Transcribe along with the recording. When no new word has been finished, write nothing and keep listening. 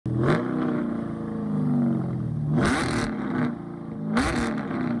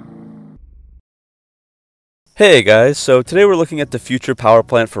Hey guys, so today we're looking at the future power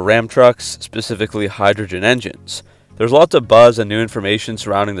plant for Ram trucks, specifically hydrogen engines. There's lots of buzz and new information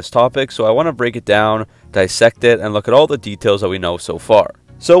surrounding this topic, so I want to break it down, dissect it, and look at all the details that we know so far.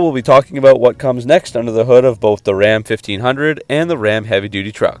 So we'll be talking about what comes next under the hood of both the Ram 1500 and the Ram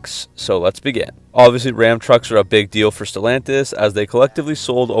heavy-duty trucks. So let's begin. Obviously, Ram trucks are a big deal for Stellantis, as they collectively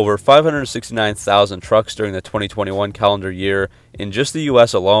sold over 569,000 trucks during the 2021 calendar year in just the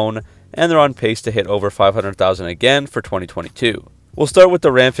US alone, and they're on pace to hit over 500,000 again for 2022. We'll start with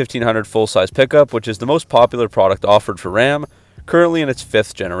the Ram 1500 full-size pickup, which is the most popular product offered for Ram, currently in its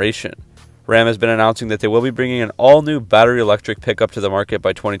 5th generation. Ram has been announcing that they will be bringing an all-new battery electric pickup to the market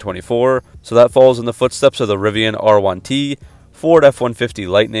by 2024, so that follows in the footsteps of the Rivian R1T, Ford F-150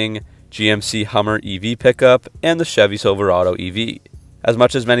 Lightning, GMC Hummer EV pickup, and the Chevy Silverado EV. As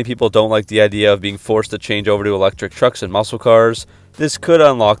much as many people don't like the idea of being forced to change over to electric trucks and muscle cars, this could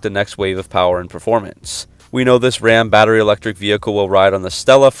unlock the next wave of power and performance. We know this Ram battery electric vehicle will ride on the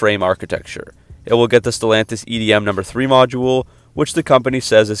Stella frame architecture. It will get the Stellantis EDM No. 3 module, which the company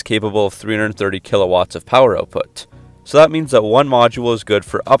says is capable of 330 kilowatts of power output. So that means that one module is good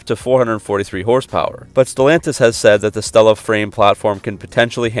for up to 443 horsepower. But Stellantis has said that the Stella frame platform can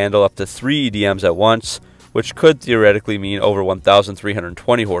potentially handle up to 3 EDMs at once, which could theoretically mean over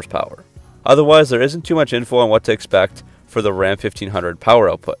 1,320 horsepower. Otherwise, there isn't too much info on what to expect for the Ram 1500 power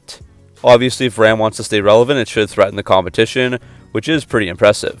output. Obviously, if Ram wants to stay relevant, it should threaten the competition, which is pretty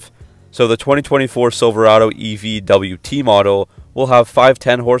impressive. So the 2024 Silverado EV WT model will have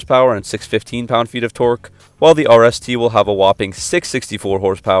 510 horsepower and 615 pound-feet of torque, while the RST will have a whopping 664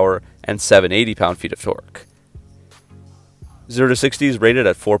 horsepower and 780 pound-feet of torque. 0 to 60 is rated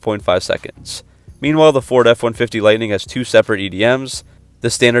at 4.5 seconds. Meanwhile, the Ford F-150 Lightning has 2 separate EDMs. The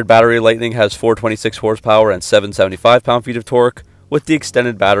standard battery Lightning has 426 horsepower and 775 pound-feet of torque, with the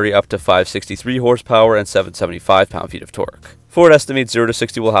extended battery up to 563 horsepower and 775 pound-feet of torque. Ford estimates 0 to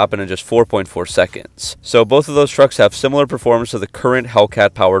 60 will happen in just 4.4 seconds. So both of those trucks have similar performance to the current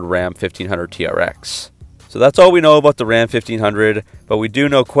Hellcat-powered Ram 1500 TRX. So that's all we know about the Ram 1500, but we do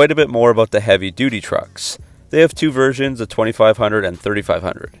know quite a bit more about the heavy-duty trucks. They have 2 versions, the 2500 and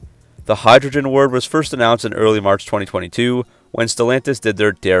 3500. The hydrogen word was first announced in early March 2022 when Stellantis did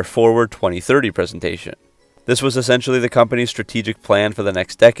their Dare Forward 2030 presentation. This was essentially the company's strategic plan for the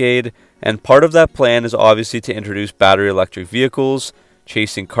next decade, and part of that plan is obviously to introduce battery electric vehicles,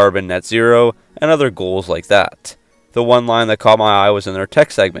 chasing carbon net zero, and other goals like that. The one line that caught my eye was in their tech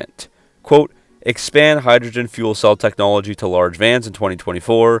segment. Quote, expand hydrogen fuel cell technology to large vans in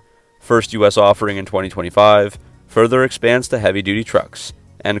 2024, first US offering in 2025, further expands to heavy-duty trucks.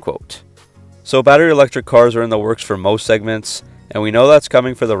 End quote. So battery electric cars are in the works for most segments, and we know that's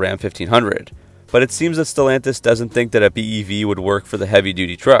coming for the Ram 1500. But it seems that Stellantis doesn't think that a BEV would work for the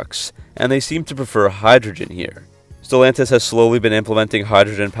heavy-duty trucks, and they seem to prefer hydrogen here. Stellantis has slowly been implementing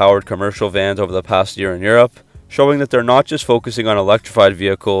hydrogen-powered commercial vans over the past year in Europe, showing that they're not just focusing on electrified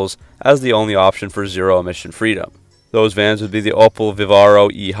vehicles as the only option for zero-emission freedom. Those vans would be the Opel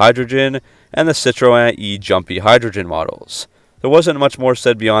Vivaro e-Hydrogen and the Citroën e-Jumpy Hydrogen models. There wasn't much more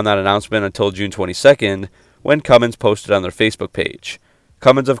said beyond that announcement until June 22nd, when Cummins posted on their Facebook page.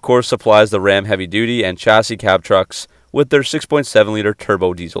 Cummins, of course, supplies the Ram heavy-duty and chassis cab trucks with their 6.7-liter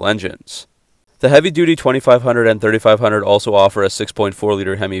turbo diesel engines. The heavy-duty 2500 and 3500 also offer a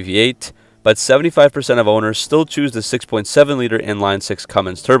 6.4-liter Hemi V8, but 75% of owners still choose the 6.7-liter inline-6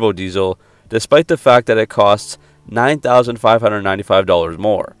 Cummins turbo diesel, despite the fact that it costs $9,595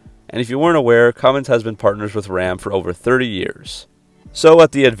 more. And if you weren't aware, Cummins has been partners with Ram for over 30 years. So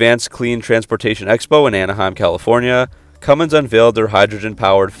at the Advanced Clean Transportation Expo in Anaheim, California, Cummins unveiled their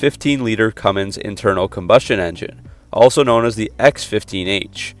hydrogen-powered 15-liter Cummins internal combustion engine, also known as the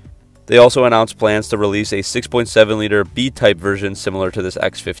X15H. They also announced plans to release a 6.7-liter B-type version similar to this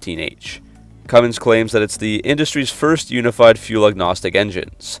X15H. Cummins claims that it's the industry's first unified fuel-agnostic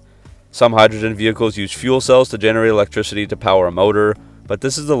engines. Some hydrogen vehicles use fuel cells to generate electricity to power a motor, but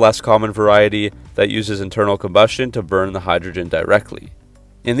this is the less common variety that uses internal combustion to burn the hydrogen directly.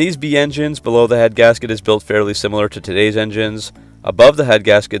 In these B engines, below the head gasket is built fairly similar to today's engines. Above the head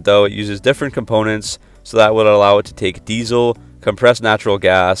gasket, though, it uses different components, so that would allow it to take diesel, compressed natural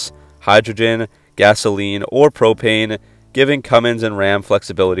gas, hydrogen, gasoline, or propane, giving Cummins and Ram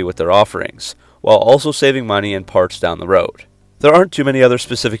flexibility with their offerings, while also saving money and parts down the road. There aren't too many other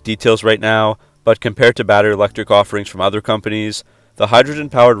specific details right now, but compared to battery electric offerings from other companies, the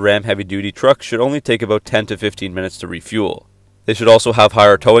hydrogen-powered Ram heavy-duty truck should only take about 10 to 15 minutes to refuel. They should also have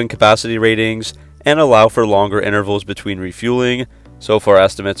higher towing capacity ratings and allow for longer intervals between refueling. So far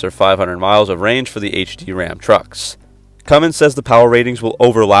estimates are 500 miles of range for the HD Ram trucks. Cummins says the power ratings will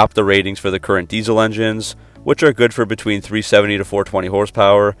overlap the ratings for the current diesel engines, which are good for between 370 to 420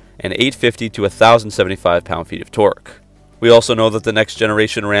 horsepower and 850 to 1,075 pound-feet of torque. We also know that the next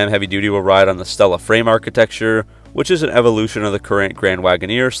generation Ram Heavy Duty will ride on the Stella frame architecture, which is an evolution of the current Grand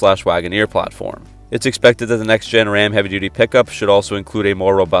Wagoneer/Wagoneer platform. It's expected that the next gen Ram Heavy Duty pickup should also include a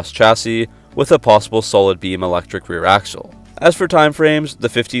more robust chassis with a possible solid beam electric rear axle. As for timeframes, the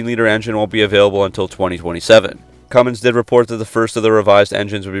 15-liter engine won't be available until 2027. Cummins did report that the first of the revised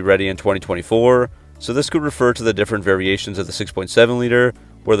engines would be ready in 2024, so this could refer to the different variations of the 6.7-liter,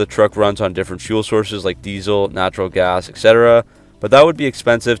 where the truck runs on different fuel sources like diesel, natural gas, etc., but that would be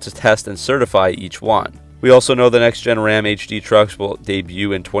expensive to test and certify each one. We also know the next-gen Ram HD trucks will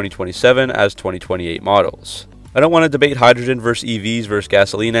debut in 2027 as 2028 models. I don't want to debate hydrogen versus EVs versus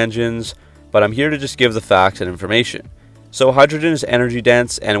gasoline engines, but I'm here to just give the facts and information. So hydrogen is energy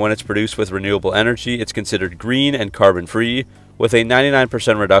dense, and when it's produced with renewable energy, it's considered green and carbon-free, with a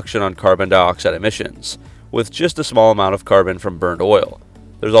 99% reduction on carbon dioxide emissions, with just a small amount of carbon from burned oil.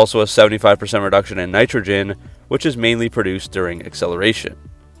 There's also a 75% reduction in nitrogen, which is mainly produced during acceleration.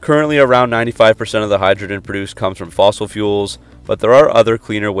 Currently, around 95% of the hydrogen produced comes from fossil fuels, but there are other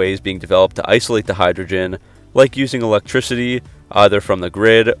cleaner ways being developed to isolate the hydrogen, like using electricity, either from the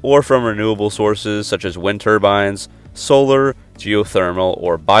grid or from renewable sources such as wind turbines, solar, geothermal,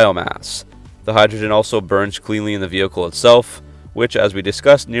 or biomass. The hydrogen also burns cleanly in the vehicle itself, which, as we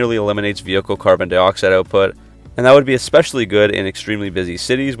discussed, nearly eliminates vehicle carbon dioxide output, and that would be especially good in extremely busy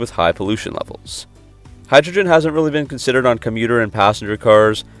cities with high pollution levels. Hydrogen hasn't really been considered on commuter and passenger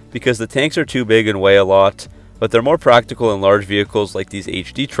cars because the tanks are too big and weigh a lot, but they're more practical in large vehicles like these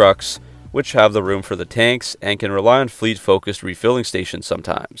HD trucks, which have the room for the tanks and can rely on fleet-focused refilling stations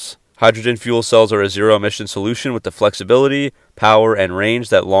sometimes. Hydrogen fuel cells are a zero-emission solution with the flexibility, power, and range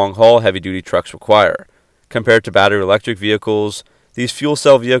that long-haul heavy-duty trucks require. Compared to battery electric vehicles, these fuel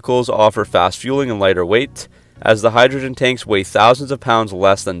cell vehicles offer fast fueling and lighter weight, as the hydrogen tanks weigh thousands of pounds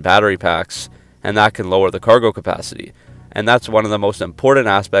less than battery packs, and that can lower the cargo capacity, and that's one of the most important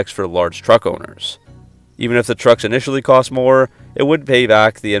aspects for large truck owners. Even if the trucks initially cost more, it would pay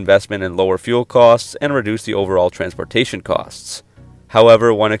back the investment in lower fuel costs and reduce the overall transportation costs.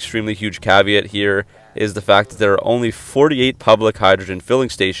 However, one extremely huge caveat here is the fact that there are only 48 public hydrogen filling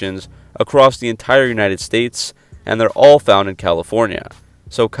stations across the entire United States, and they're all found in California.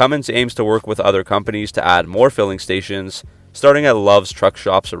 So Cummins aims to work with other companies to add more filling stations, starting at Love's truck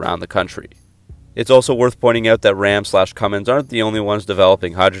shops around the country. It's also worth pointing out that Ram/Cummins aren't the only ones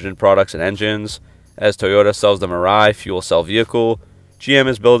developing hydrogen products and engines, as Toyota sells the Mirai fuel cell vehicle, GM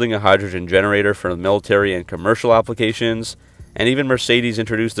is building a hydrogen generator for military and commercial applications, and even Mercedes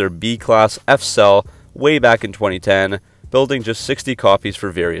introduced their B-Class F-Cell way back in 2010, building just 60 copies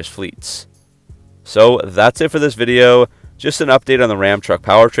for various fleets. So that's it for this video, just an update on the Ram truck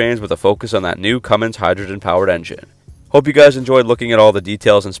powertrains with a focus on that new Cummins hydrogen-powered engine. Hope you guys enjoyed looking at all the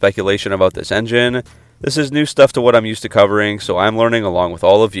details and speculation about this engine. This is new stuff to what I'm used to covering, so I'm learning along with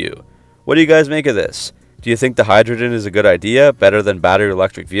all of you. What do you guys make of this? Do you think the hydrogen is a good idea, better than battery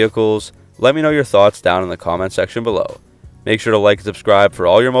electric vehicles? Let me know your thoughts down in the comment section below. Make sure to like and subscribe for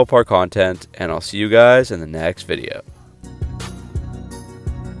all your Mopar content, and I'll see you guys in the next video.